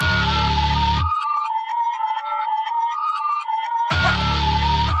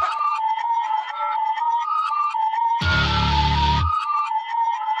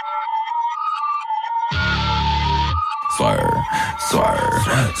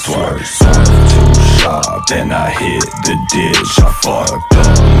Swerve, swerve too sharp, then I hit the ditch. I fucked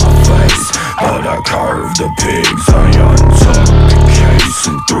up my face, but I curved the pigs. I untucked the case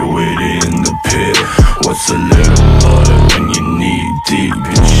and threw it in the pit. What's a little mud when you need deep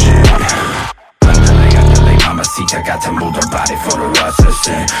in shit? Ándale, mamacita, got to move the body for the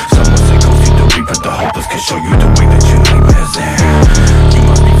processing. Someone say go see the reaper, the hopeless can show you the way that your nightmares in. You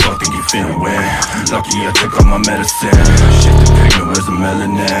must be fucked and you feeling win. Lucky I took all my medicine. Shit the pigment, where's the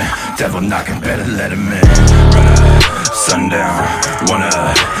melanin? Devil knocking, better let him in. Run up, sundown, wanna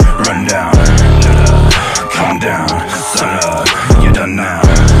run down. Netuh, calm down, sun up, you done now.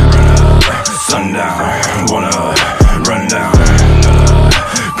 Run up, sundown, wanna run down. Netuh,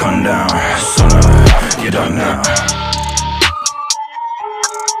 calm down, sun up, you done now.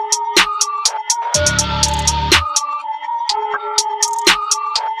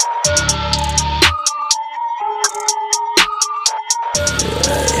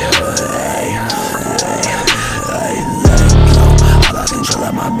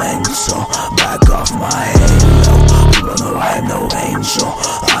 So back off my halo. People know I am no angel.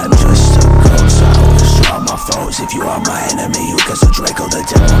 I'm just a ghost. I always draw my foes. If you are my enemy, you guess a Draco. The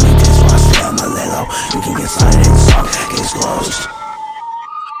devil need this, so I stay on the lay low. You can get slided in song, case closed.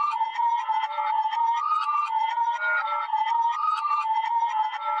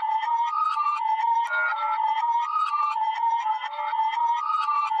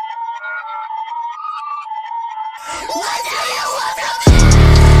 What?